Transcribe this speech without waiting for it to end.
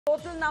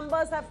Total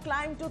numbers have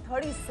climbed to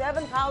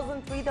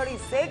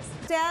 37,336.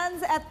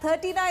 Stands at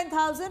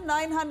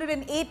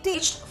 39,980.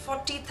 Reached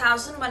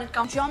 40,000 when it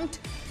comes. Jumped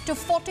to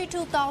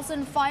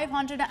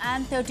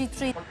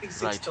 42,533.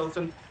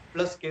 46,000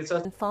 plus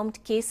cases.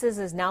 Confirmed cases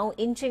is now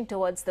inching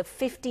towards the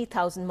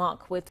 50,000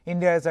 mark, with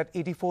India is at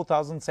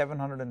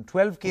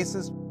 84,712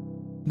 cases.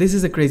 This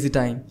is a crazy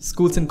time.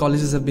 Schools and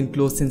colleges have been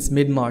closed since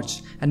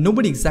mid-March and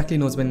nobody exactly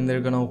knows when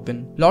they're gonna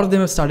open. A lot of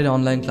them have started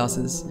online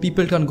classes.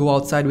 People can't go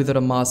outside without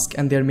a mask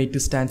and they're made to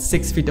stand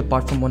 6 feet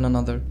apart from one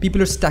another.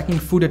 People are stacking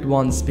food at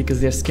once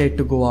because they're scared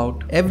to go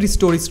out. Every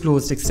store is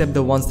closed except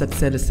the ones that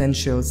sell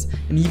essentials,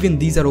 and even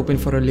these are open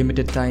for a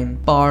limited time.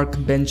 Park,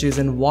 benches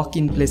and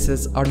walk-in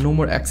places are no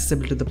more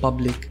accessible to the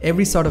public.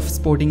 Every sort of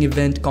sporting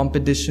event,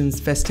 competitions,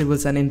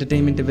 festivals and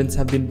entertainment events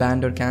have been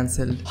banned or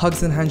cancelled.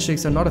 Hugs and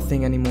handshakes are not a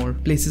thing anymore.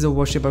 Places of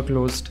worship are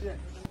closed.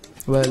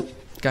 Well,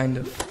 kind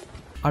of.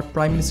 Our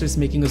Prime Minister is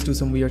making us do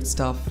some weird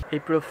stuff.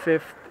 April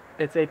 5th,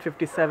 it's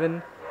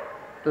 8:57.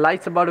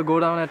 Lights about to go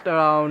down at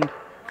around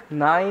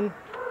 9.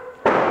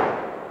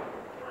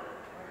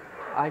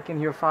 I can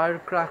hear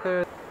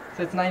firecrackers.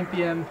 So it's 9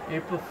 PM,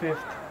 April 5th.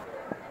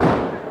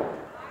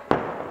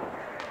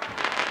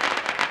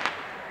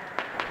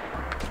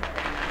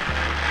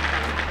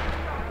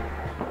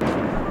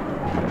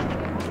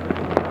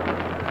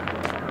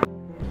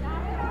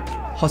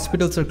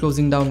 Hospitals are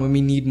closing down when we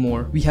need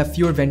more. We have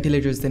fewer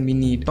ventilators than we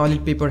need.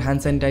 Toilet paper,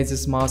 hand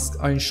sanitizers, masks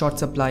are in short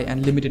supply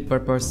and limited per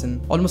person.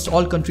 Almost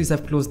all countries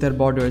have closed their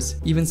borders.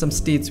 Even some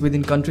states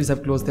within countries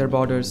have closed their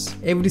borders.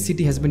 Every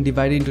city has been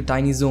divided into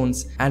tiny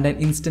zones and an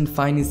instant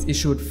fine is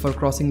issued for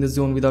crossing the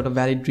zone without a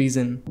valid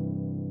reason.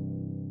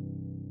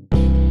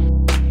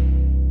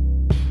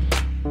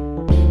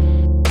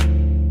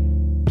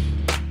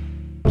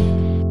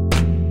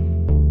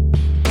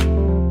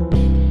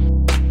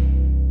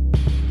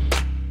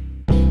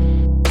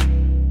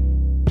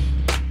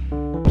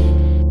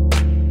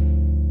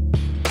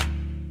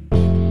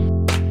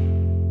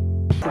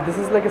 This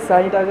is like a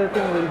sanitizer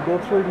thing. We'll go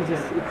through it,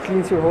 it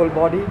cleans your whole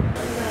body.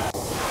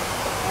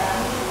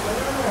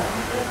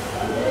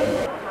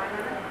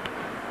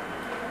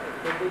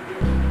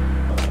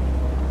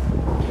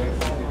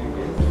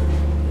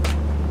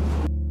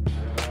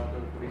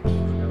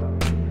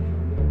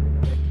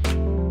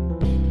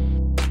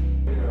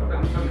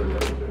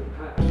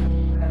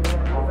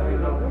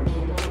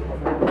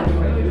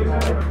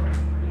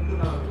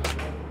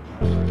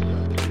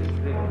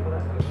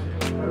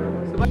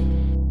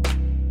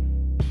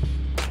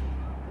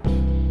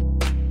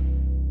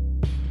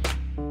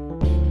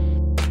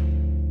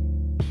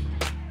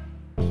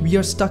 We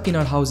are stuck in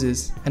our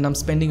houses and I'm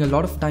spending a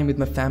lot of time with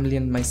my family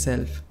and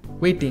myself,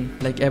 waiting,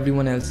 like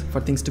everyone else,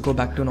 for things to go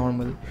back to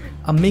normal.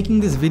 I'm making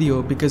this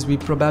video because we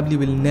probably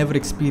will never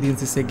experience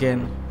this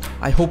again.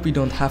 I hope we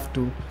don't have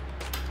to.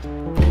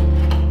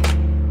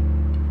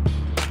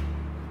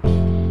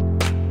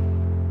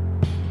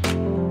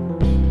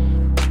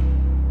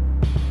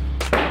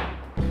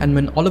 And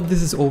when all of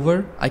this is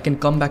over, I can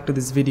come back to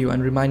this video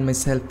and remind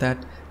myself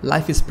that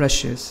life is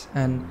precious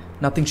and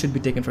nothing should be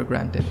taken for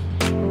granted.